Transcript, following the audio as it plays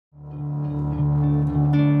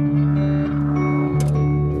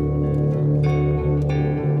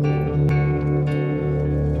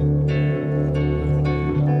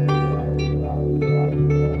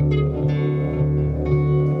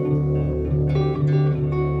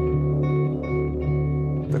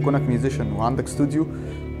كونك ميوزيشن وعندك استوديو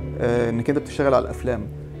انك انت بتشتغل على الافلام.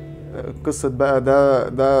 قصه بقى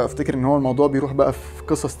ده افتكر ان هو الموضوع بيروح بقى في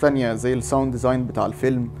قصص تانية زي الساوند ديزاين بتاع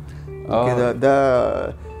الفيلم وكده.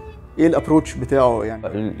 ده ايه الابروتش بتاعه يعني؟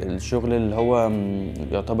 الشغل اللي هو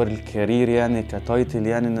يعتبر الكارير يعني كتايتل،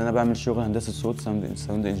 يعني ان انا بعمل شغل هندسه صوت،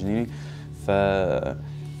 ساوند انجينيرنج. ف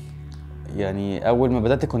يعني اول ما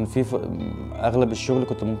بدات كنت في اغلب الشغل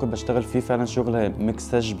كنت ممكن بشتغل فيه فعلا شغل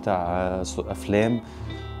ميكساج بتاع افلام،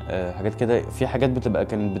 حاجات كده. في حاجات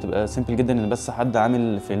كانت بتبقى سيمبل جدا، ان بس حد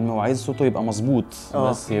عامل فيلم وعايز صوته يبقى مظبوط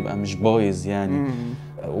بس يبقى مش بايظ يعني.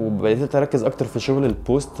 وبقيت اركز اكتر في شغل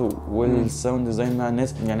البوست والساوند ديزاين مع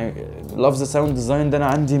الناس. يعني لفظ ساوند ديزاين ده انا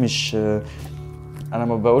عندي مش، انا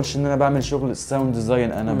ما بقولش ان انا بعمل شغل الساوند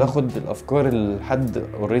ديزاين، انا باخد الافكار اللي حد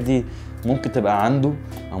اوريدي ممكن تبقى عنده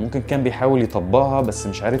او ممكن كان بيحاول يطبقها بس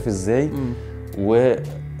مش عارف ازاي،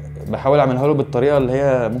 وبحاول اعملها له بالطريقه اللي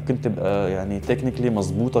هي ممكن تبقى يعني تكنيكلي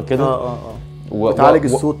مظبوطه كده. بتعالج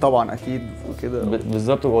الصوت طبعا اكيد وكده.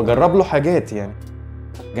 بالظبط، واجرب له حاجات يعني.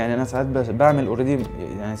 يعني انا ساعات بعمل اوريدي،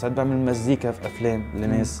 يعني ساعات بعمل مزيكا في افلام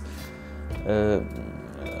لناس،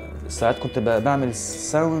 ساعات كنت بعمل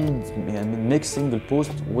ساوند يعني من ميكسينج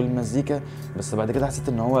البوست والمزيكا. بس بعد كده حسيت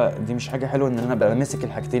ان هو دي مش حاجه حلوه ان انا ابقى ماسك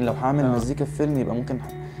الحاجتين. لو هعمل مزيكا في فيلم يبقى ممكن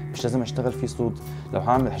مش لازم اشتغل فيه صوت، لو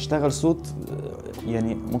هشتغل صوت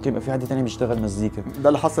يعني ممكن يبقى في حد تاني بيشتغل مزيكا. ده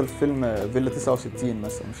اللي حصل في فيلم فيلا 69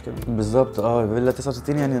 مثلا، مش كده؟ بالظبط. فيلا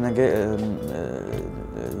 69 يعني انا جاي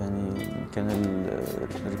يعني كان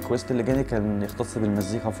الريكوست اللي جاني كان يختص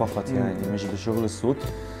بالمزيكا فقط يعني مش بشغل الصوت.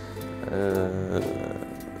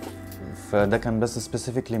 فده كان بس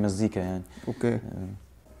سبيسيفيكلي مزيكا يعني. اوكي.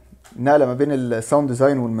 نقله ما بين الساوند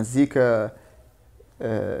ديزاين والمزيكا.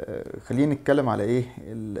 خلينا نتكلم على ايه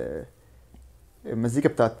المزيكا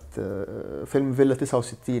بتاعت فيلم فيلا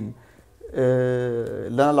 69.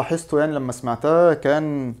 اللي انا لاحظته يعني لما سمعتها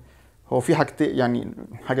كان هو في حاجتين، يعني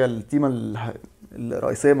حاجه التيمه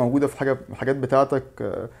الرئيسيه موجوده في الحاجات بتاعتك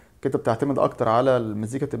كده بتعتمد اكتر على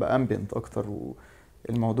المزيكا تبقى امبيانت اكتر،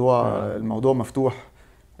 الموضوع مفتوح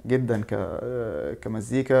جدا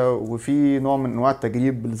كمزيكا، وفي نوع من انواع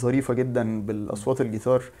التجريب الظريفه جدا بالاصوات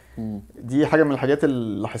الجيتار. دي حاجه من الحاجات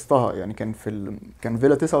اللي لاحظتها يعني. كان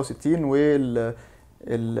فيلا 69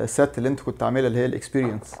 والسات اللي انت كنت عاملها اللي هي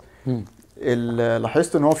الاكسبيرينس،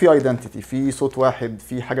 لاحظت ان هو في ايدنتيتي، في صوت واحد،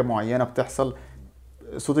 في حاجه معينه بتحصل.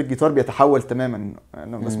 صوت الجيتار بيتحول تماما.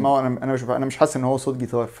 انا بسمعه، انا مش حاسس ان هو صوت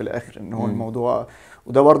جيتار في الاخر، ان هو الموضوع.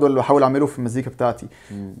 وده برضه اللي بحاول اعمله في المزيكا بتاعتي.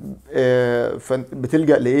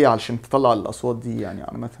 فبتلجأ لايه علشان تطلع الاصوات دي يعني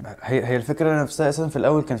عامه؟ هي الفكره نفسها اساسا في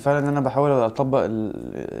الاول كان فعلا ان انا بحاول اطبق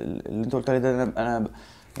اللي انت قلت عليه ده. انا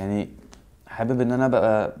يعني حابب ان انا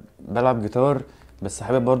بقى بلعب جيتار، بس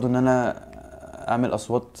حابب برضه ان انا اعمل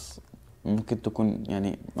اصوات ممكن تكون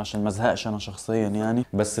يعني عشان ما ازهقش انا شخصيا يعني.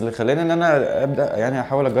 بس اللي خلاني ان انا ابدا يعني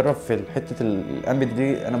احاول اجرب في حته الامبيانت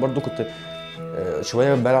دي، انا برضو كنت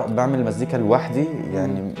شويه بعمل مزيكا لوحدي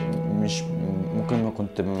يعني، مش ممكن ما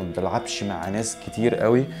كنت ما بلعبش مع ناس كتير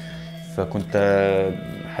قوي. فكنت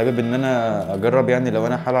حابب ان انا اجرب يعني لو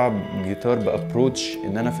انا هلعب جيتار بابروتش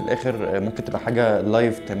ان انا في الاخر ممكن تبقى حاجه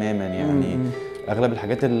لايف تماما يعني. اغلب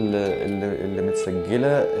الحاجات اللي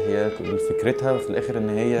متسجله هي فكرتها في الاخر ان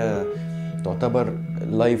هي تعتبر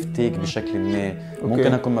لايف تيك بشكل ما.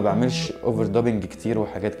 ممكن اكون ما بعملش اوفر دابنج كتير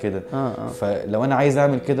وحاجات كده. فلو انا عايز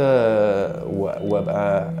اعمل كده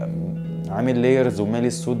وابقى عامل لايرز ومالي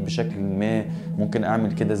الصوت بشكل ما، ممكن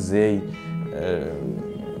اعمل كده ازاي؟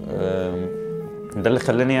 ده اللي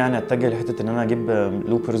خلاني يعني اتجه لحته ان انا اجيب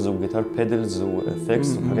لوبرز وجيتار بيدلز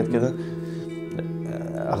وافكس وحاجات كده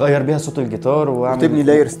اغير بيها صوت الجيتار واعمل وتبني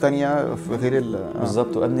لايرز تانية في غير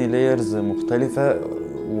بالظبط، وابني لايرز مختلفه.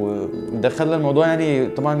 وده خلى الموضوع يعني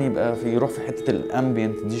طبعا يبقى يروح في حته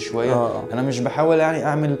الامبيانت دي شويه. انا مش بحاول يعني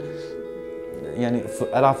اعمل يعني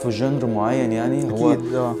العب في جنر معين يعني. اكيد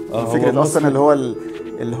فكره اصلا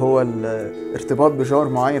اللي هو الارتباط بجار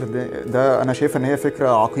معين ده انا شايفه ان هي فكره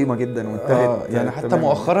عقيمه جدا وانتهت. يعني حتى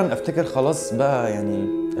مؤخرا افتكر خلاص بقى يعني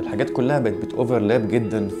الحاجات كلها بقت بتوفرلاب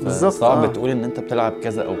جدا، فصعب تقول ان انت بتلعب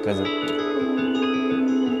كذا او كذا.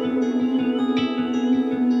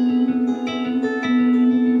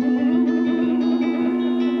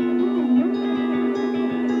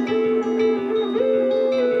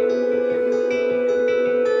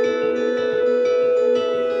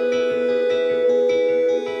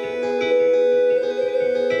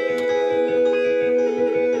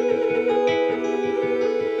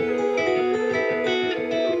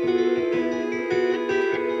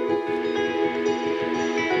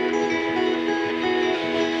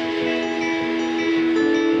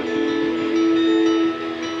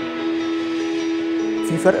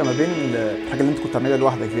 في فرق ما بين الحاجه اللي انت كنت عاملها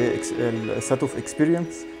لوحدك زي السات اوف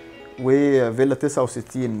اكسبيرينس وفيلا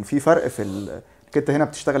 69، في فرق في انت هنا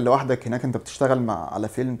بتشتغل لوحدك، هناك انت بتشتغل على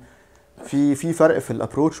فيلم، في فرق في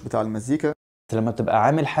الابروتش بتاع المزيكا. لما تبقى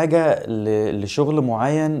عامل حاجة لشغل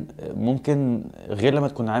معين ممكن غير لما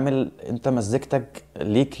تكون عامل انت مزيكتك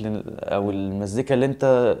ليك او المزيكا اللي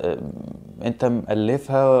انت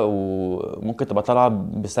مألفها وممكن تبقى طالعة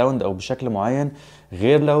بساوند او بشكل معين،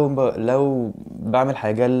 غير لو بعمل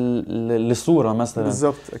حاجة لصورة مثلا.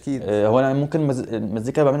 بالظبط اكيد. هو انا ممكن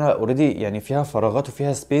المزيكا بعملها اوريدي يعني فيها فراغات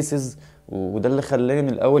وفيها سبيسز، وده اللي خلاني من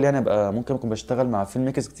الاول يعني ابقى ممكن اكون بشتغل مع فيلم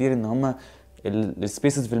ميكرز كتير ان هم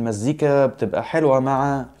السبيسز في المزيكا بتبقى حلوه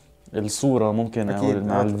مع الصوره ممكن او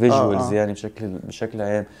مع الفيجوالز يعني بشكل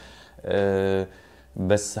عام.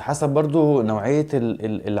 بس حسب برضو نوعيه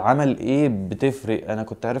العمل ايه بتفرق. انا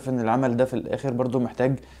كنت عارف ان العمل ده في الاخر برضو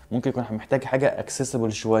ممكن يكون محتاج حاجه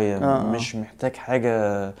اكسسبل شويه، مش محتاج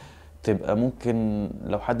حاجه تبقى ممكن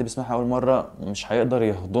لو حد بيسمعها اول مره مش هيقدر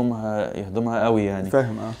يهضمها قوي يعني.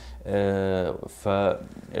 فاهم.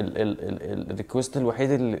 الريكوست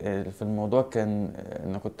الوحيد اللي في الموضوع كان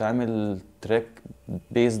ان كنت عامل تراك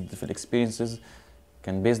بيزد في الاكسبيرينسز،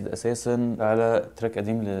 كان بيزد اساسا على تراك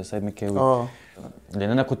قديم لسيد مكاوي. لان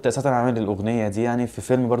انا كنت اساسا عامل الاغنيه دي يعني في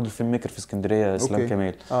فيلم برضو الفيلم ميكر في اسكندريه اسلام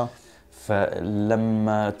كمال.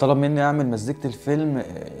 فلما طلب مني اعمل مزيكة الفيلم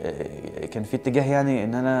كان في اتجاه يعني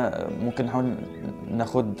ان انا ممكن نحاول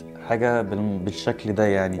ناخد حاجة بالشكل ده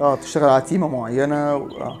يعني تشتغل على تيمة معينة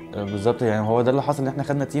بالظبط. يعني هو ده اللي حصل، ان احنا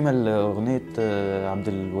خدنا تيمة لاغنية عبد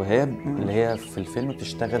الوهاب اللي هي في الفيلم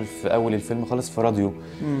بتشتغل في اول الفيلم خالص في راديو.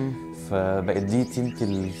 فبقت دي تيمة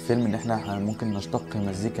الفيلم ان احنا ممكن نشتق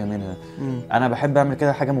مزيكا منها. انا بحب اعمل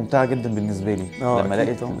كده، حاجة ممتعة جدا بالنسبة لي. لما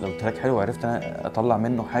لقيت لو تراك حلو وعرفت انا اطلع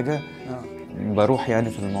منه حاجة بروح يعني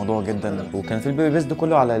في الموضوع جدا. وكان في البيبي بيس ده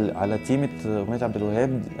كله على تيمة اغنية عبد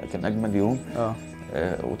الوهاب، كان اجمل يوم.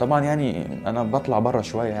 وطبعا يعني انا بطلع بره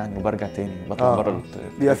شويه يعني وبرجع تاني بطلع بره.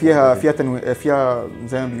 بيبقى فيها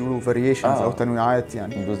زي ما بيقولوا فاريشنز او تنويعات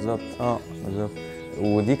يعني. بالظبط. بالظبط.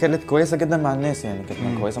 ودي كانت كويسه جدا مع الناس يعني،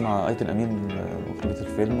 كانت كويسه مع ايتن امين مخرجة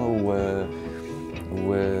الفيلم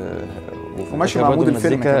وماشي مع مود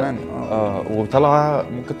الفيلم كمان. وطالعه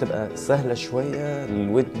ممكن تبقى سهله شويه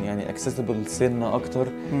للودن يعني، اكسسبل سنه اكتر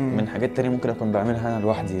من حاجات تانية ممكن اكون بعملها انا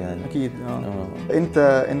لوحدي يعني. اكيد.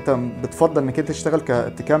 انت بتفضل انك انت تشتغل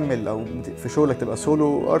تكمل او في شغلك تبقى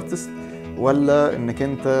سولو ارتست، ولا انك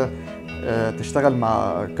انت تشتغل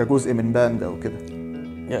كجزء من باند او كده؟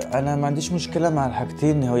 انا ما عنديش مشكله مع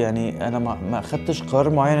الحاجتين. هو يعني انا ما اخدتش قرار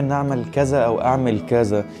معين ان اعمل كذا او اعمل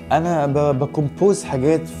كذا. انا بكمبوز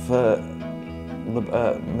حاجات،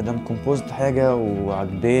 ببقى مادام كومبوزت حاجه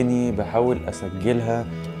وعجباني بحاول اسجلها.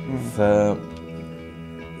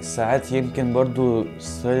 ساعات يمكن برضو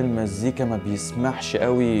ستايل المزيكا ما بيسمحش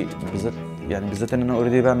قوي، بالذات ان انا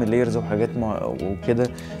اوريدي بعمل ليرز وحاجات وكده،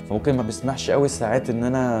 فممكن ما بيسمحش قوي ساعات ان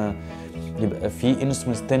انا يبقى في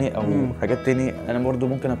انسترومنتس تاني او حاجات تاني. انا برضو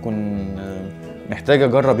ممكن اكون محتاج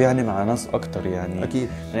اجرب يعني مع ناس اكتر يعني. اكيد.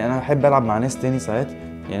 يعني انا بحب العب مع ناس تاني ساعات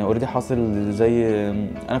يعني. اوريدي حاصل زي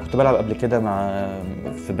انا كنت بلعب قبل كده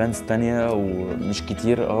في باندز تانية ومش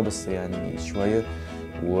كتير بس يعني شويه.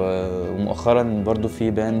 ومؤخرا برضو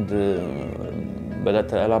في باند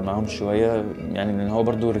بدات العب معاهم شويه يعني، لان هو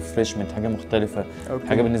برضو ريفريشمنت، حاجه مختلفه.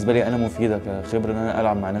 حاجه بالنسبه لي انا مفيده كخبره ان انا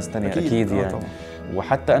العب مع ناس تانية. اكيد يعني.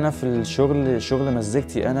 وحتى انا في شغل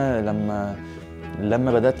مزيكتي انا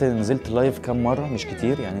لما بدات نزلت لايف كام مره مش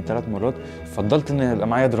كتير يعني 3 مرات، فضلت ان يبقى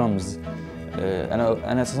معايا درامز.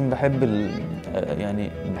 انا اساسا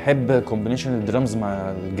بحب كومبينيشن الدرامز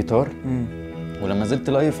مع الجيتار. ولما نزلت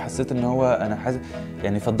لايف حسيت ان هو انا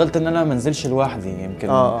يعني فضلت ان انا ما انزلش لوحدي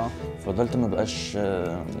يمكن. فضلت ما بقاش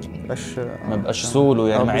سولو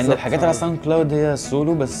يعني. مع ان الحاجات على ساوند كلاود هي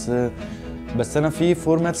سولو، بس انا في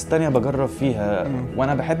فورماتس تانية بجرب فيها.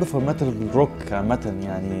 وانا بحب فورمات الروك عامه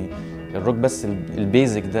يعني. الروك بس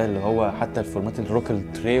البيزك ده اللي هو حتى الفورمات الروك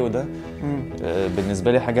التريو ده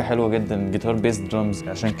بالنسبه لي حاجه حلوه جدا، جيتار بيس درامز.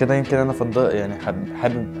 عشان كده يمكن انا يعني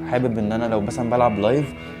حابب ان انا لو مثلا بلعب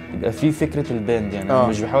لايف يبقى في فكره الباند يعني. أنا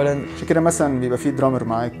مش بحاول عشان كده مثلا بيبقى في درامر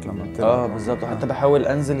معاك لما بتلعب. بالظبط. حتى بحاول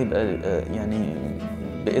انزل يبقى يعني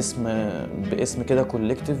باسم كده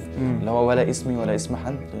كولكتيف، اللي هو ولا اسمي ولا اسم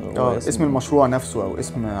حد. اسم المشروع نفسه او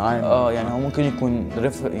اسم عام. يعني هو ممكن يكون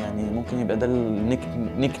يعني ممكن يبقى ده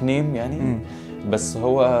النيك نيم يعني. بس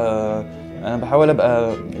هو انا بحاول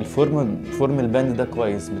ابقى فورم الباند ده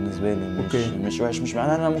كويس بالنسبه لي، مش وحش. مش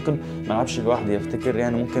معناه ان انا ممكن ما العبش لوحدي. افتكر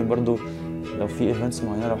يعني ممكن برضو لو في ايفنتس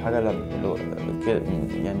معينه، لو حاجه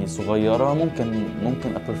يعني صغيره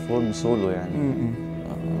ممكن ابرفورم سولو يعني.